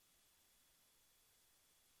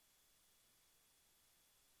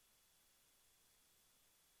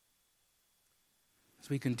As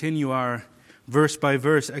we continue our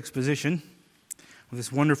verse-by-verse exposition of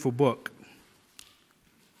this wonderful book.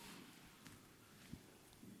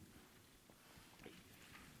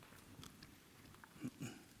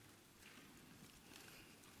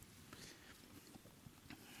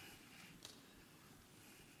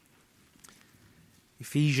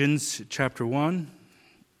 Ephesians chapter 1,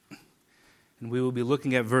 and we will be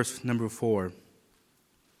looking at verse number 4.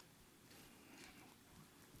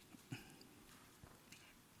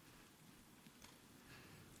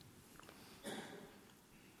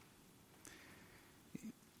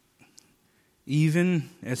 Even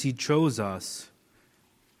as he chose us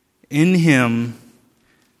in him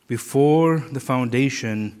before the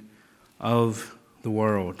foundation of the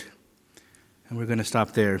world. And we're going to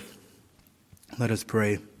stop there. Let us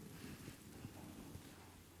pray.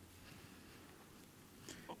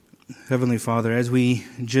 Heavenly Father, as we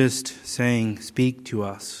just sang, speak to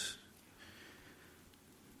us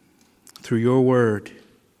through your word.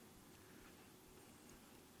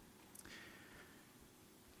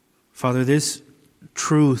 Father, this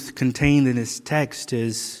truth contained in this text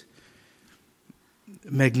is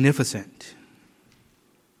magnificent.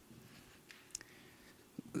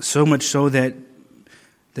 So much so that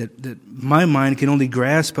my mind can only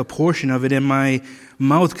grasp a portion of it and my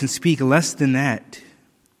mouth can speak less than that.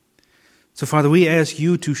 So, Father, we ask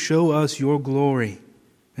you to show us your glory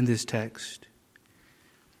in this text.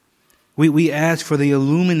 We ask for the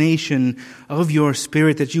illumination of your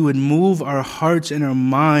Spirit, that you would move our hearts and our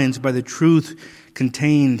minds by the truth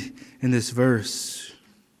contained in this verse.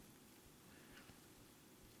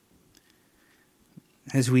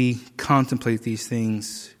 As we contemplate these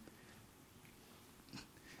things,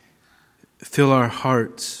 fill our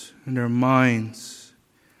hearts and our minds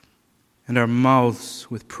and our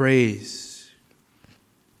mouths with praise.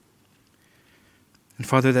 And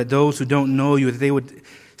Father, that those who don't know you, that they would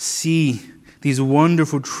see these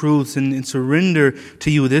wonderful truths and surrender to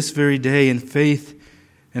you this very day in faith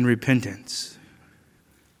and repentance.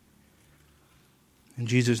 In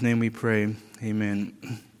Jesus' name we pray. Amen.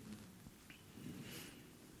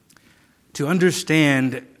 To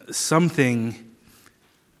understand something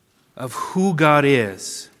of who God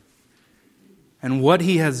is and what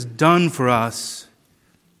he has done for us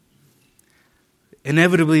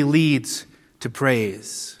inevitably leads to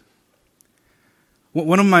praise.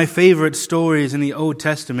 One of my favorite stories in the Old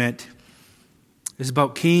Testament is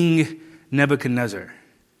about King Nebuchadnezzar.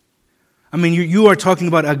 I mean, you are talking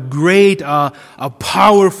about a great, a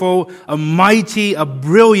powerful, a mighty, a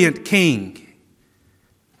brilliant king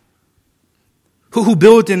who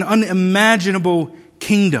built an unimaginable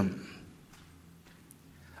kingdom.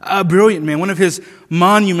 A brilliant man. One of his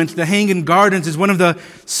monuments, the Hanging Gardens, is one of the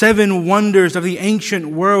 7 wonders of the ancient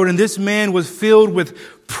world. And this man was filled with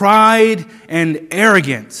pride and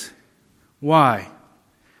arrogance. Why?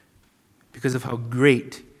 Because of how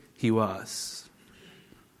great he was.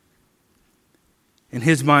 In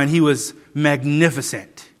his mind, he was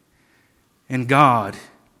magnificent. And God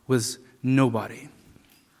was nobody.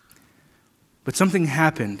 But something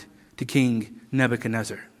happened to King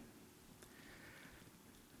Nebuchadnezzar.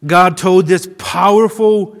 God told this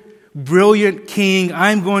powerful, brilliant king,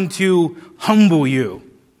 I'm going to humble you.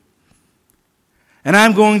 And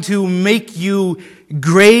I'm going to make you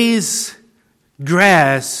graze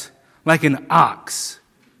grass like an ox.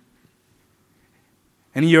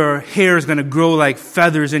 And your hair is going to grow like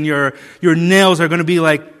feathers, and your nails are going to be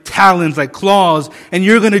like talons, like claws. And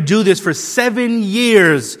you're going to do this for 7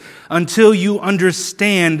 years until you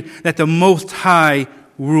understand that the Most High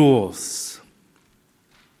rules.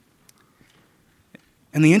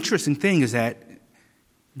 And the interesting thing is that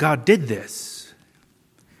God did this.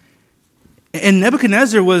 And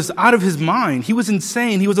Nebuchadnezzar was out of his mind. He was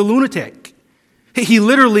insane. He was a lunatic. He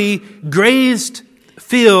literally grazed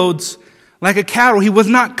fields like a cattle. He was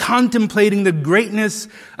not contemplating the greatness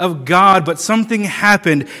of God, but something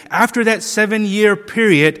happened. After that 7-year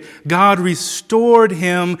period, God restored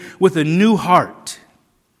him with a new heart.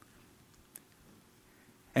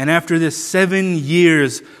 And after this 7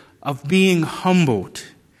 years of being humbled,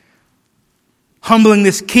 humbling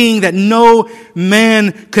this king that no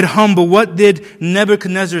man could humble, what did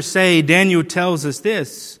Nebuchadnezzar say? Daniel tells us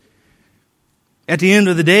this. At the end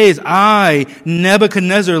of the days, I,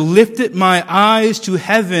 Nebuchadnezzar, lifted my eyes to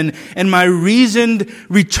heaven, and my reason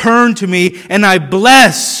returned to me, and I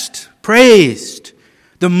praised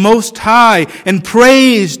the Most High, and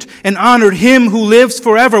praised and honored him who lives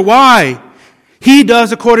forever. Why? He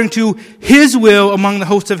does according to his will among the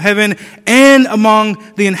hosts of heaven and among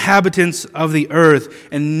the inhabitants of the earth.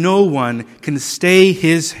 And no one can stay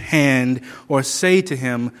his hand or say to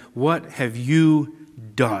him, "What have you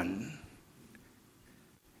done.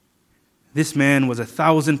 This man was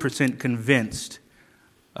 1,000% convinced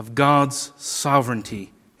of God's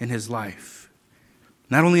sovereignty in his life.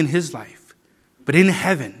 Not only in his life, but in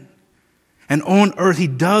heaven. And on earth, he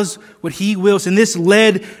does what he wills. And this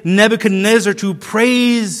led Nebuchadnezzar to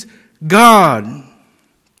praise God.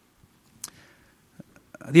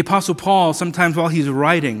 The Apostle Paul, sometimes while he's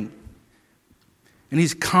writing and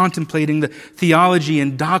he's contemplating the theology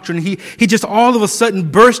and doctrine, he just all of a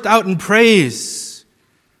sudden burst out in praise.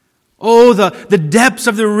 Oh, the depths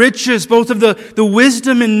of the riches, both of the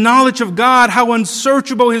wisdom and knowledge of God, how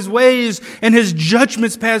unsearchable his ways and his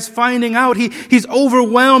judgments past finding out. He's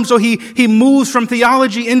overwhelmed, so he moves from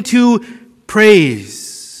theology into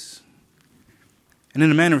praise. And in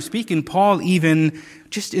a manner of speaking, Paul even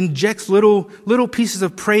just injects little pieces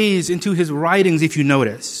of praise into his writings, if you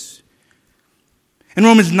notice. In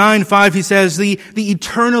Romans 9:5, he says, the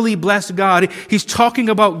eternally blessed God. He's talking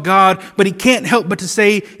about God, but he can't help but to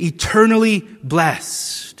say eternally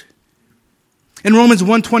blessed. In Romans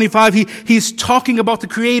 1:25, he's talking about the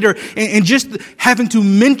Creator, and just having to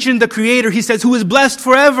mention the Creator, he says, who is blessed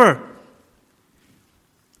forever.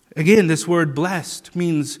 Again, this word blessed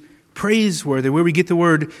means praiseworthy, where we get the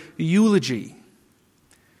word eulogy.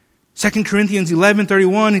 2 Corinthians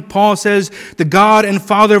 11:31, Paul says, the God and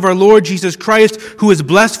Father of our Lord Jesus Christ, who is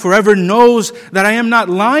blessed forever, knows that I am not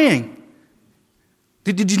lying.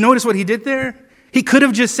 Did you notice what he did there? He could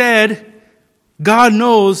have just said, God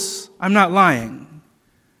knows I'm not lying.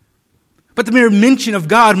 But the mere mention of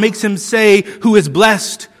God makes him say, who is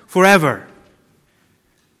blessed forever.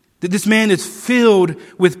 That this man is filled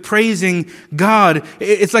with praising God.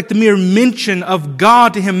 It's like the mere mention of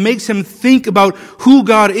God to him makes him think about who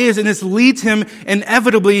God is, and this leads him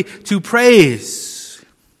inevitably to praise.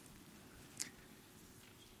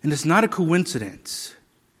 And it's not a coincidence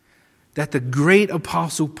that the great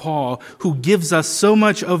Apostle Paul, who gives us so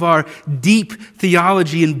much of our deep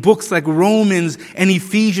theology in books like Romans and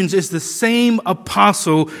Ephesians, is the same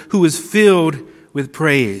apostle who is filled with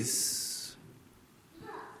praise.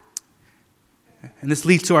 And this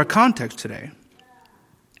leads to our context today.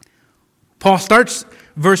 Paul starts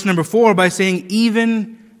verse number 4 by saying,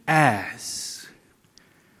 even as.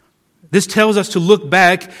 This tells us to look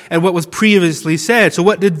back at what was previously said. So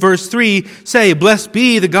what did verse 3 say? Blessed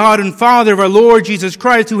be the God and Father of our Lord Jesus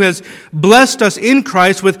Christ, who has blessed us in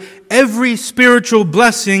Christ with every spiritual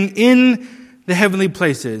blessing in the heavenly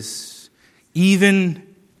places,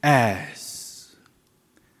 even as.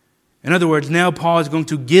 In other words, now Paul is going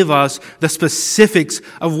to give us the specifics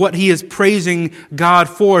of what he is praising God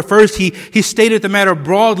for. First, he stated the matter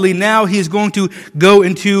broadly. Now he is going to go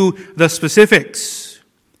into the specifics.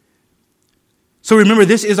 So remember,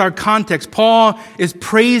 this is our context. Paul is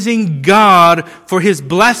praising God for his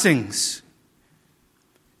blessings.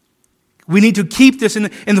 We need to keep this in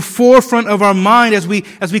the forefront of our mind as we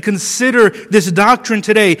consider this doctrine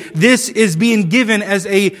today. This is being given as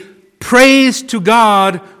a praise to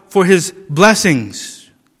God for his blessings.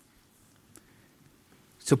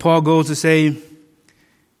 So Paul goes to say,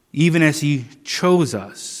 even as he chose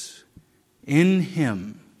us in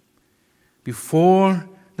him before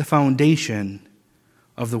the foundation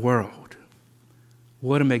of the world.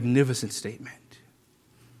 What a magnificent statement.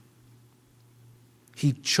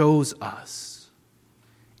 He chose us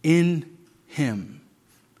in him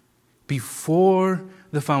before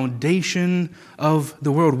the foundation of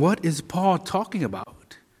the world. What is Paul talking about?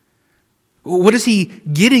 What is he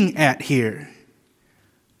getting at here?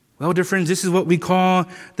 Well, dear friends, this is what we call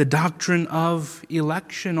the doctrine of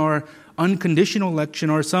election, or unconditional election,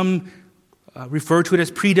 or some refer to it as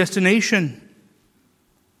predestination.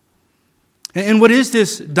 And what is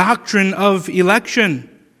this doctrine of election?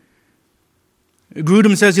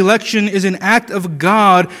 Grudem says election is an act of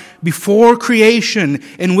God before creation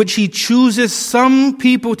in which he chooses some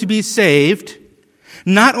people to be saved,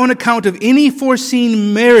 not on account of any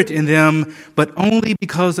foreseen merit in them, but only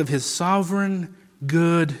because of his sovereign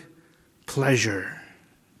good pleasure.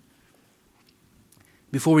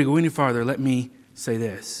 Before we go any farther, let me say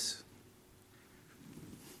this.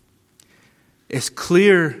 As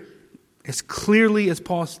clearly as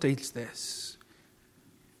Paul states this,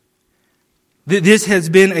 this has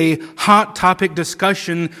been a hot topic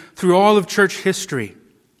discussion through all of church history.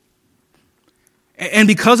 And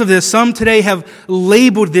because of this, some today have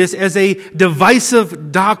labeled this as a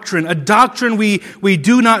divisive doctrine, a doctrine we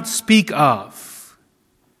do not speak of.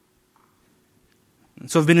 And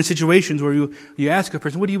so I've been in situations where you ask a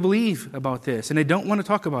person, what do you believe about this? And they don't want to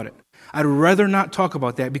talk about it. I'd rather not talk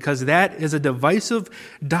about that because that is a divisive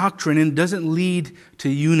doctrine and doesn't lead to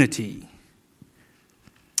unity.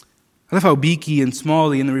 I love how Beeke and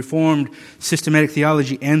Smalley in the Reformed Systematic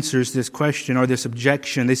Theology answers this question or this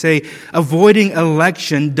objection. They say, avoiding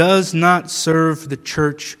election does not serve the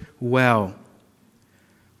church well,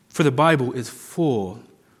 for the Bible is full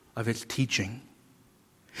of its teaching.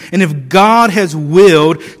 And if God has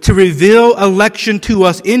willed to reveal election to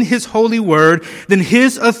us in His holy word, then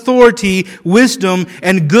His authority, wisdom,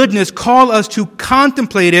 and goodness call us to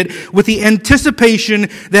contemplate it with the anticipation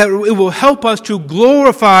that it will help us to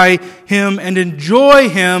glorify Him and enjoy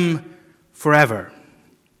Him forever.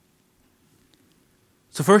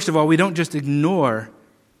 So first of all, we don't just ignore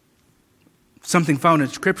something found in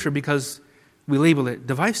Scripture because we label it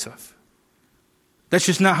divisive. That's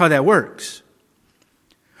just not how that works.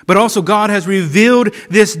 But also God has revealed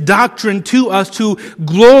this doctrine to us to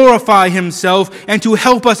glorify Himself and to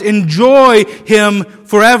help us enjoy Him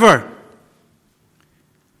forever.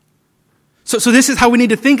 So this is how we need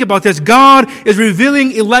to think about this. God is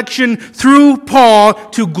revealing election through Paul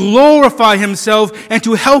to glorify Himself and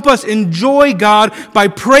to help us enjoy God by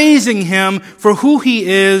praising Him for who He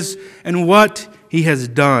is and what He has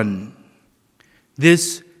done.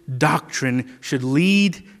 This doctrine should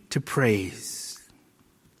lead to praise.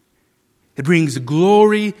 It brings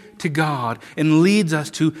glory to God and leads us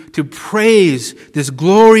to praise this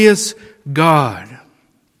glorious God.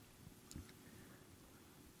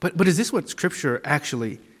 But is this what Scripture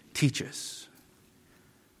actually teaches?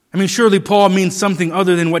 I mean, surely Paul means something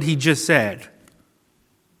other than what he just said.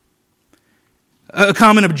 A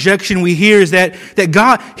common objection we hear is that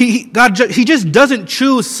God just doesn't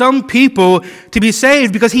choose some people to be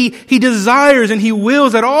saved because He desires and He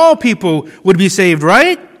wills that all people would be saved,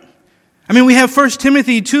 right? I mean, we have 1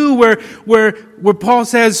 Timothy 2 where Paul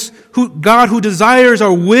says, God who desires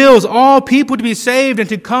or wills all people to be saved and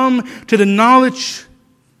to come to the knowledge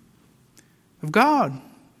of God. And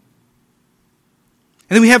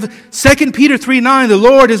then we have 2 Peter 3:9, the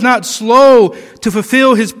Lord is not slow to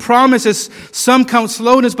fulfill His promises, some count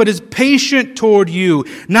slowness, but is patient toward you,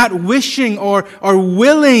 not wishing or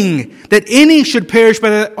willing that any should perish,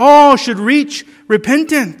 but that all should reach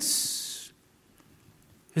repentance.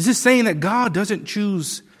 Is this saying that God doesn't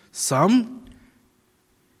choose some?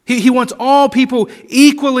 He wants all people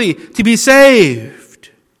equally to be saved.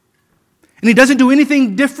 And He doesn't do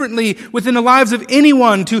anything differently within the lives of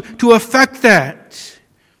anyone to affect that.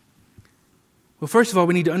 Well, first of all,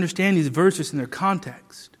 we need to understand these verses in their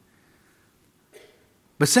context.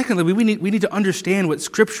 But secondly, we need to understand what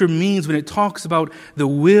Scripture means when it talks about the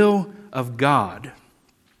will of God.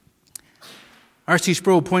 R.C.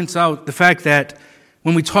 Sproul points out the fact that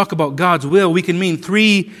when we talk about God's will, we can mean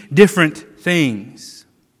three different things.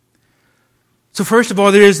 So first of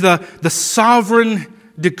all, there is the sovereign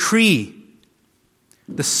decree.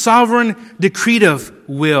 The sovereign decretive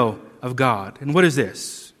will of God. And what is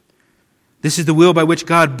this? This is the will by which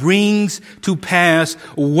God brings to pass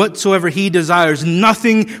whatsoever He desires.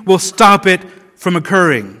 Nothing will stop it from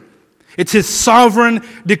occurring. It's His sovereign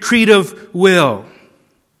decretive will.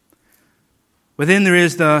 But then there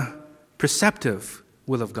is the preceptive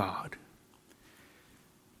will of God.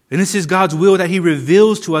 And this is God's will that He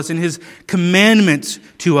reveals to us in His commandments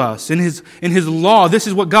to us, in His law. This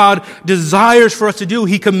is what God desires for us to do.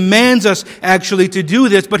 He commands us actually to do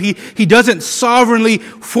this, but He doesn't sovereignly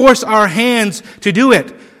force our hands to do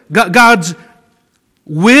it. God's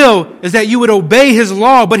will is that you would obey His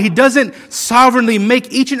law, but He doesn't sovereignly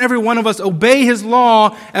make each and every one of us obey His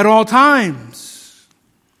law at all times.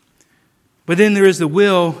 But then there is the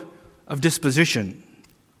will of disposition.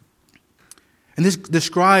 And this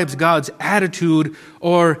describes God's attitude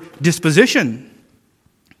or disposition.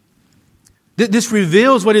 This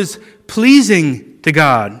reveals what is pleasing to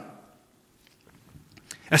God.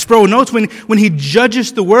 As Sproul notes, when He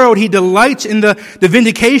judges the world, He delights in the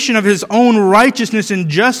vindication of His own righteousness and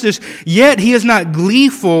justice, yet He is not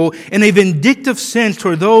gleeful in a vindictive sense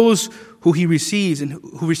toward those who He receives and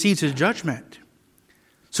who receives His judgment.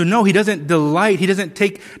 So no, He doesn't delight. He doesn't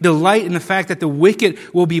take delight in the fact that the wicked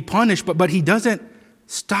will be punished, but He doesn't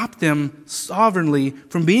stop them sovereignly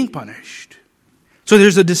from being punished. So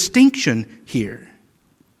there's a distinction here.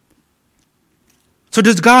 So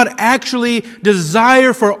does God actually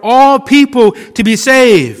desire for all people to be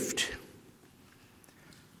saved?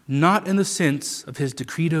 Not in the sense of His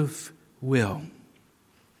decretive will.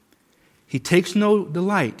 He takes no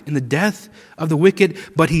delight in the death of the wicked,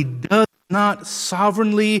 but He does not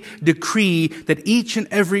sovereignly decree that each and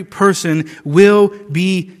every person will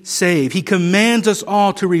be saved. He commands us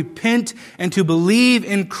all to repent and to believe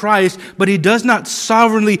in Christ, but He does not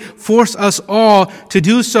sovereignly force us all to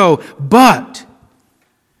do so. But,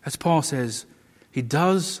 as Paul says, He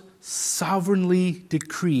does sovereignly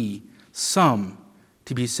decree some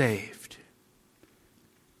to be saved.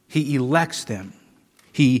 He elects them.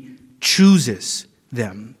 He chooses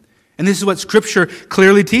them. And this is what Scripture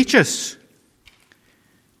clearly teaches.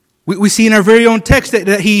 We see in our very own text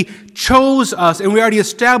that He chose us, and we already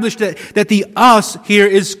established that the us here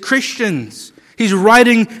is Christians. He's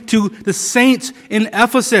writing to the saints in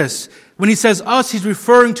Ephesus. When he says us, he's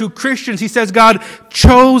referring to Christians. He says God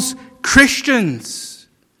chose Christians.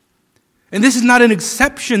 And this is not an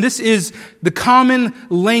exception. This is the common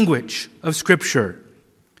language of Scripture.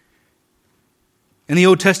 In the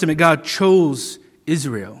Old Testament, God chose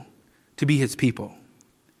Israel to be His people.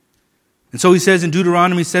 And so He says in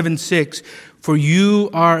Deuteronomy 7:6, "For you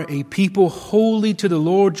are a people holy to the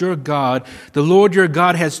Lord your God. The Lord your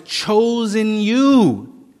God has chosen you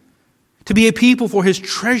to be a people for His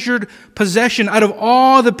treasured possession out of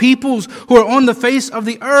all the peoples who are on the face of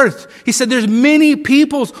the earth." He said, there's many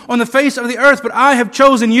peoples on the face of the earth, but I have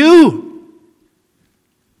chosen you.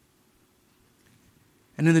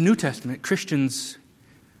 And in the New Testament, Christians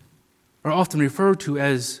are often referred to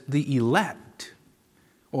as the elect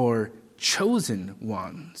or chosen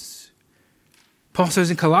ones. Paul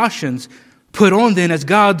says in Colossians, "Put on then as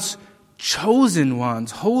God's chosen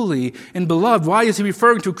ones, holy and beloved." Why is he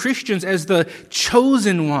referring to Christians as the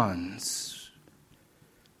chosen ones?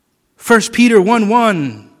 1 Peter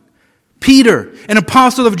 1:1, "Peter, an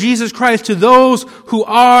apostle of Jesus Christ, to those who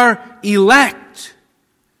are elect."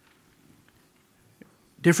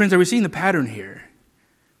 Dear friends, are we seeing the pattern here?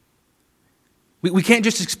 We can't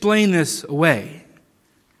just explain this away.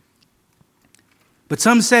 But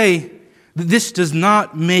some say that this does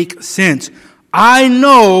not make sense. I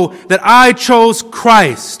know that I chose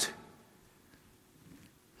Christ.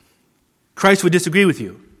 Christ would disagree with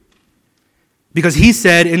you. Because He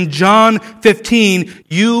said in John 15,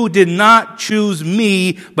 "You did not choose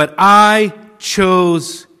me, but I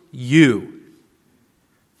chose you."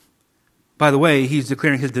 By the way, He's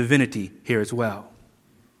declaring His divinity here as well.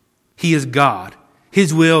 He is God.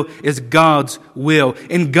 His will is God's will.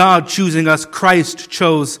 In God choosing us, Christ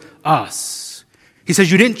chose us. He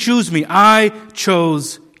says, "You didn't choose me, I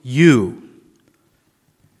chose you."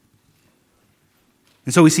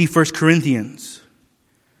 And so we see 1 Corinthians.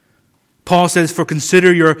 Paul says, "For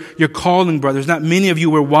consider your calling, brothers. Not many of you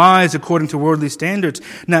were wise according to worldly standards.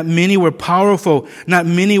 Not many were powerful. Not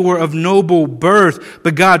many were of noble birth.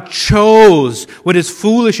 But God chose what is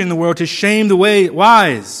foolish in the world to shame the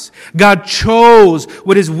wise. God chose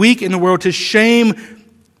what is weak in the world to shame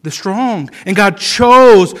the strong. And God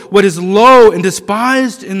chose what is low and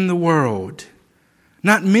despised in the world.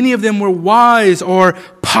 Not many of them were wise or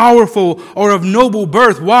powerful or of noble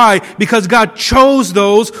birth." Why? Because God chose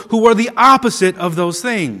those who were the opposite of those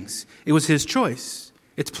things. It was His choice.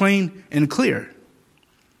 It's plain and clear.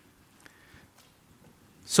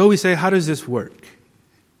 So we say, how does this work?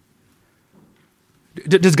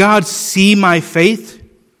 Does God see my faith?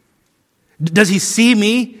 Does He see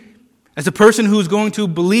me as a person who's going to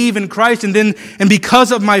believe in Christ, and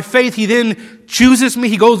because of my faith, He then chooses me?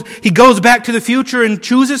 He goes back to the future and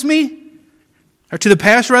chooses me? Or to the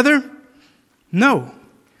past, rather? No.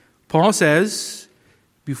 Paul says,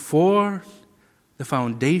 before the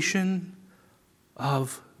foundation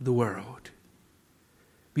of the world,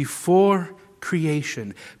 before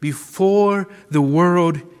creation, before the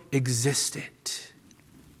world existed.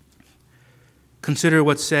 Consider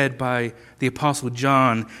what's said by the Apostle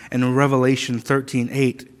John in Revelation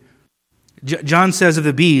 13:8. John says of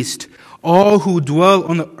the beast, "All who dwell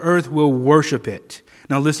on the earth will worship it."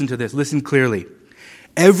 Now listen to this. Listen clearly.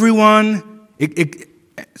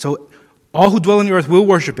 So all who dwell on the earth will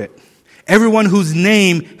worship it. Everyone whose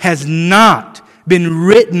name has not been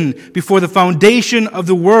written before the foundation of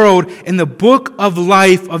the world in the book of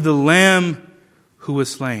life of the Lamb who was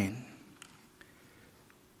slain.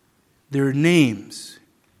 Their names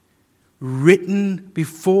written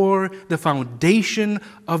before the foundation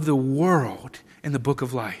of the world in the book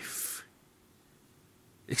of life.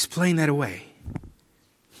 Explain that away.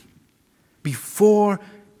 Before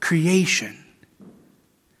creation,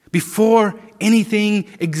 before anything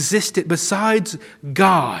existed besides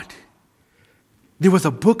God, there was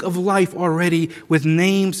a book of life already with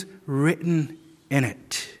names written in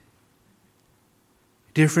it.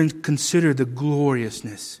 Dear friends, consider the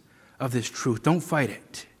gloriousness of this truth. Don't fight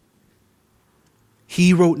it.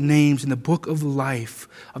 He wrote names in the book of life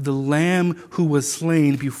of the Lamb who was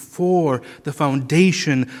slain before the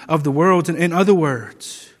foundation of the world. And in other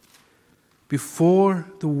words, before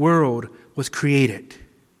the world was created,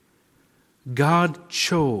 God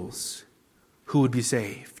chose who would be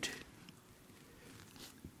saved.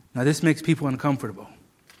 Now this makes people uncomfortable.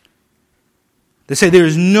 They say there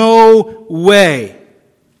is no way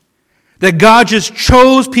that God just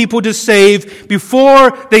chose people to save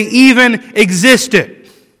before they even existed.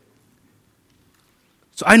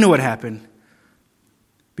 So I know what happened.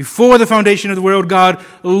 Before the foundation of the world, God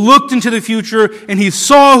looked into the future and He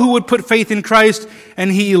saw who would put faith in Christ,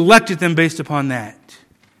 and He elected them based upon that.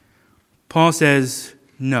 Paul says,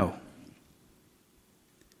 no.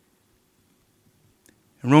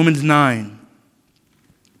 In Romans 9,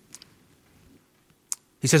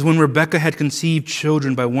 he says, when Rebekah had conceived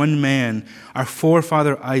children by one man, our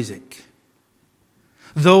forefather Isaac,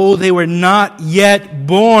 though they were not yet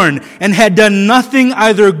born and had done nothing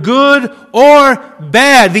either good or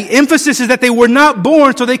bad. The emphasis is that they were not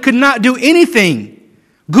born, so they could not do anything,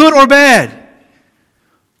 good or bad.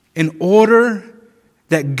 In order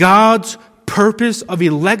that God's purpose of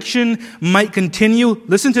election might continue,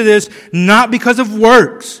 listen to this, not because of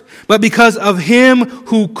works, but because of Him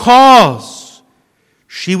who calls.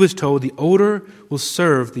 She was told, the older will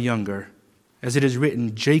serve the younger. As it is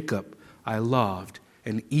written, Jacob I loved,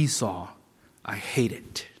 and Esau I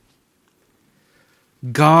hated.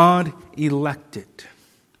 God elected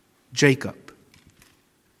Jacob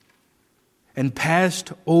and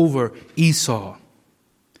passed over Esau,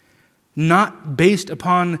 not based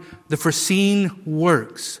upon the foreseen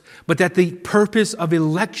works, but that the purpose of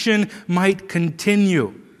election might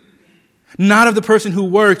continue. Not of the person who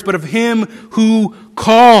works, but of Him who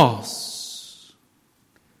calls.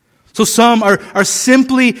 So some are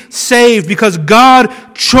simply saved because God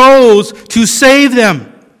chose to save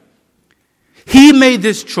them. He made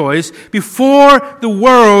this choice before the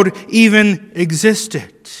world even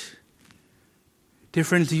existed. Dear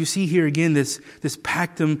friends, do you see here again this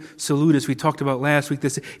pactum salutis we talked about last week,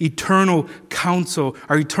 this eternal counsel,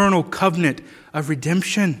 our eternal covenant of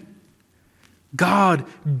redemption? God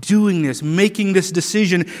doing this, making this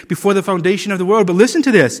decision before the foundation of the world. But listen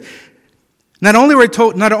to this. Not only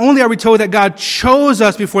are we told that God chose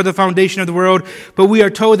us before the foundation of the world, but we are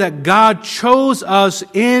told that God chose us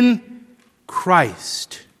in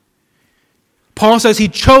Christ. Paul says He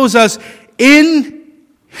chose us in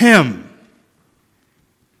Him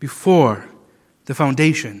before the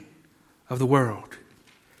foundation of the world.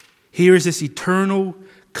 Here is this eternal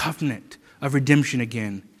covenant of redemption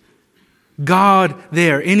again. God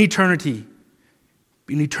there in eternity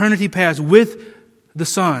past with the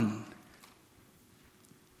Son,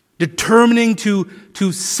 determining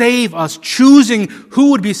to save us, choosing who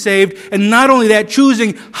would be saved, and not only that,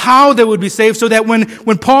 choosing how they would be saved, so that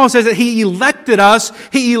when Paul says that He elected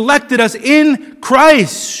us in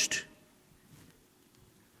Christ.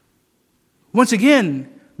 Once again,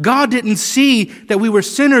 God didn't see that we were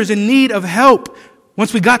sinners in need of help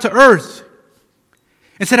once we got to earth,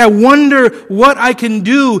 and said, I wonder what I can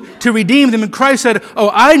do to redeem them. And Christ said,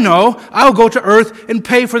 oh, I know, I'll go to earth and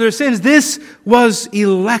pay for their sins. This was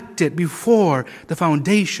elected before the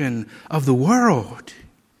foundation of the world.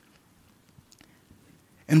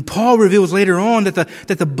 And Paul reveals later on that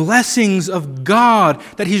the blessings of God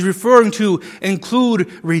that he's referring to include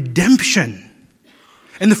redemption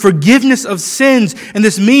and the forgiveness of sins. And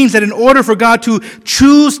this means that in order for God to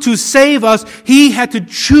choose to save us, He had to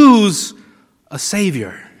choose a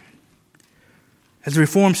Savior. As the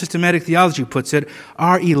Reformed systematic theology puts it,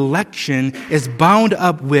 our election is bound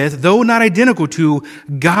up with, though not identical to,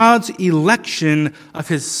 God's election of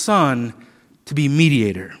His Son to be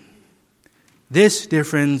mediator. This, dear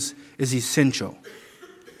friends, is essential.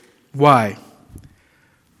 Why?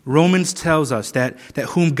 Romans tells us that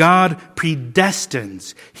whom God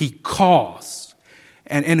predestines, He calls.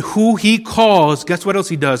 And who He calls, guess what else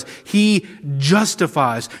He does? He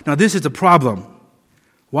justifies. Now this is a problem.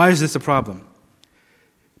 Why is this a problem?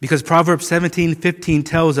 Because Proverbs 17:15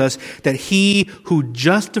 tells us that he who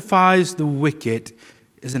justifies the wicked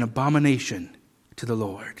is an abomination to the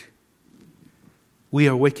Lord. We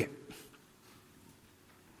are wicked.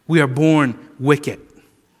 We are born wicked.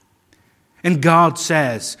 And God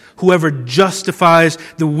says, whoever justifies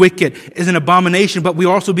the wicked is an abomination. But we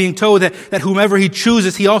are also being told that whomever He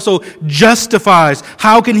chooses, He also justifies.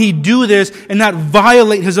 How can He do this and not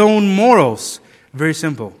violate His own morals? Very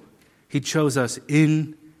simple. He chose us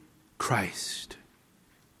in Christ.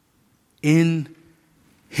 In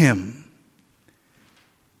Him.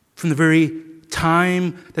 From the very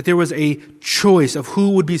time that there was a choice of who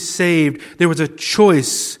would be saved, there was a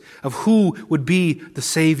choice of who would be the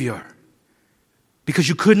Savior. Because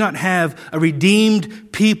you could not have a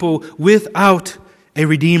redeemed people without a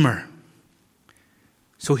Redeemer.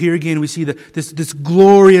 So here again we see this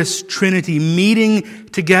glorious Trinity meeting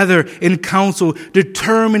together in council,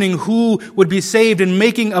 determining who would be saved and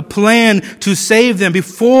making a plan to save them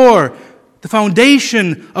before the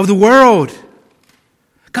foundation of the world.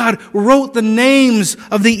 God wrote the names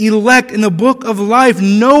of the elect in the book of life,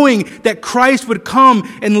 knowing that Christ would come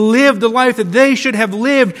and live the life that they should have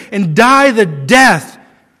lived and die the death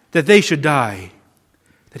that they should die,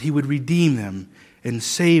 that He would redeem them and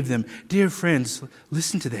save them. Dear friends,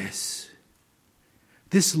 listen to this.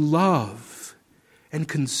 This love and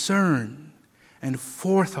concern and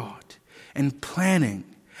forethought and planning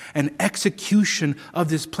and execution of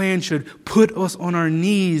this plan should put us on our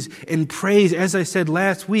knees in praise. As I said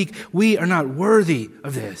last week, we are not worthy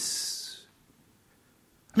of this.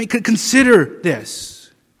 I mean, consider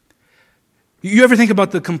this. You ever think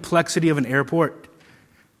about the complexity of an airport?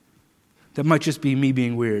 That might just be me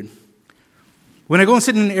being weird. When I go and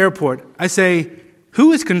sit in an airport, I say,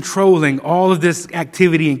 who is controlling all of this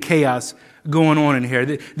activity and chaos going on in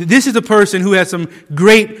here? This is a person who has some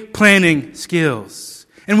great planning skills.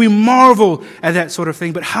 And we marvel at that sort of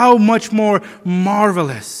thing, but how much more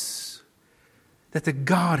marvelous that the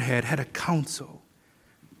Godhead had a council,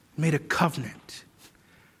 made a covenant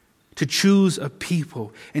to choose a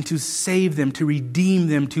people and to save them, to redeem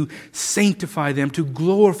them, to sanctify them, to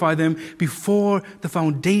glorify them before the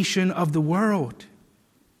foundation of the world.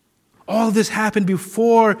 All of this happened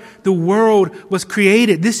before the world was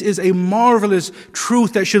created. This is a marvelous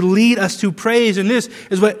truth that should lead us to praise, and this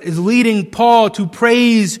is what is leading Paul to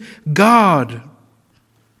praise God.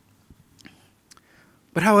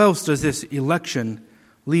 But how else does this election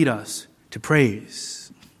lead us to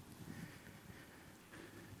praise?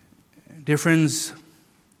 Dear friends,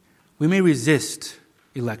 we may resist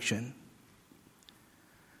election.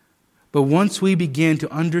 But once we begin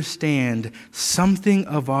to understand something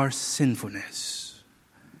of our sinfulness,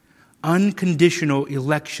 unconditional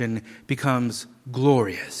election becomes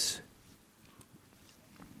glorious.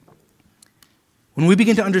 When we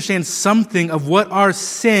begin to understand something of what our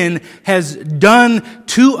sin has done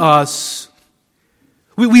to us,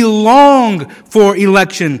 we long for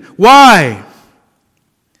election. Why?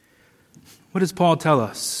 What does Paul tell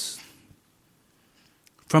us?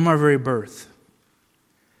 From our very birth,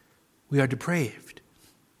 we are depraved.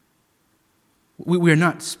 We are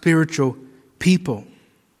not spiritual people.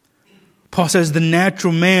 Paul says the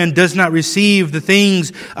natural man does not receive the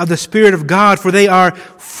things of the Spirit of God, for they are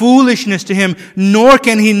foolishness to him, nor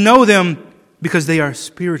can he know them because they are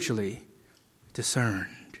spiritually discerned.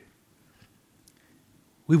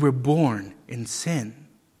 We were born in sin.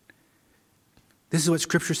 This is what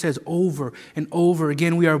Scripture says over and over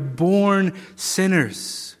again. We are born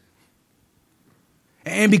sinners.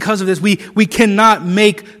 And because of this, we cannot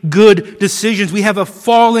make good decisions. We have a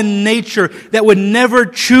fallen nature that would never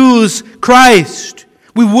choose Christ.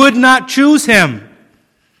 We would not choose Him.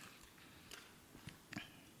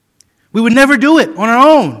 We would never do it on our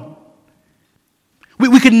own.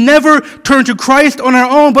 We could never turn to Christ on our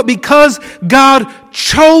own, but because God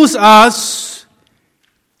chose us,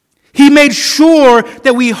 He made sure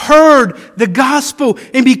that we heard the gospel.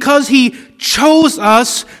 And because He chose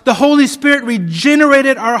us, the Holy Spirit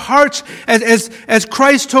regenerated our hearts. As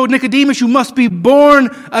Christ told Nicodemus, you must be born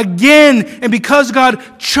again. And because God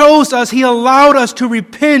chose us, He allowed us to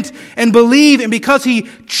repent and believe. And because He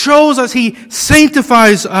chose us, He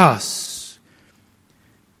sanctifies us.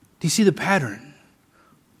 Do you see the pattern?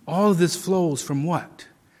 All of this flows from what?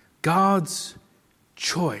 God's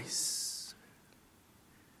choice.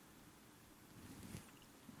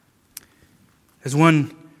 As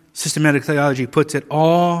one systematic theology puts it,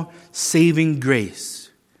 all saving grace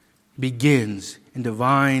begins in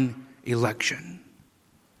divine election.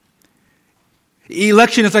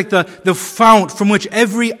 Election is like the fount from which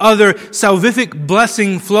every other salvific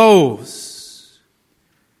blessing flows.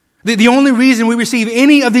 The only reason we receive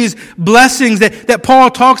any of these blessings that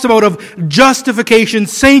Paul talks about of justification,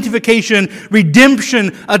 sanctification,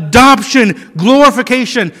 redemption, adoption,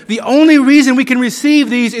 glorification, the only reason we can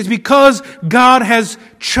receive these is because God has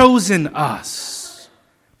chosen us.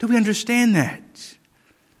 Do we understand that?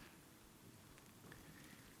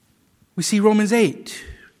 We see Romans 8.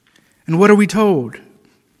 And what are we told?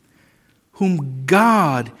 Whom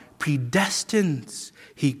God predestines,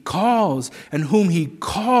 He calls, and whom He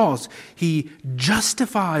calls, He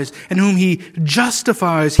justifies, and whom He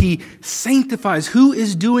justifies, He sanctifies. Who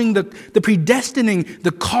is doing the predestining,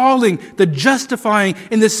 the calling, the justifying,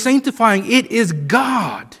 and the sanctifying? It is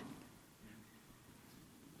God.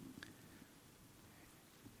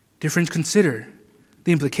 Dear friends, consider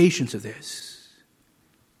the implications of this.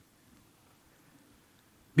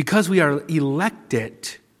 Because we are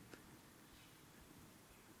elected,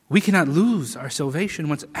 we cannot lose our salvation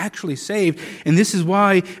once actually saved. And this is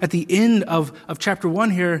why at the end of chapter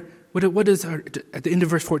 1 here, what does at the end of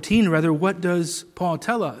verse 14, rather, what does Paul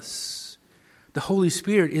tell us? The Holy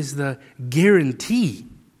Spirit is the guarantee.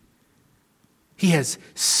 He has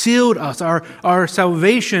sealed us. Our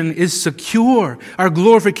salvation is secure. Our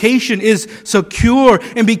glorification is secure.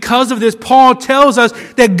 And because of this, Paul tells us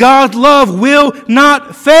that God's love will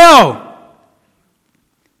not fail.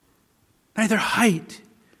 Neither height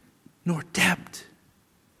nor depth.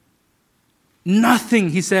 Nothing,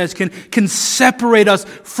 he says, can separate us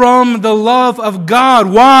from the love of God.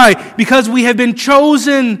 Why? Because we have been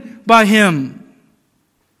chosen by Him.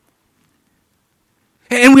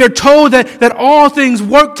 And we are told that all things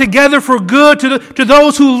work together for good to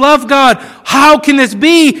those who love God. How can this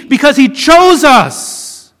be? Because He chose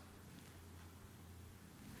us.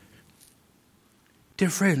 Dear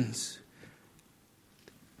friends,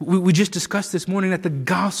 we just discussed this morning that the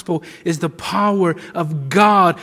gospel is the power of God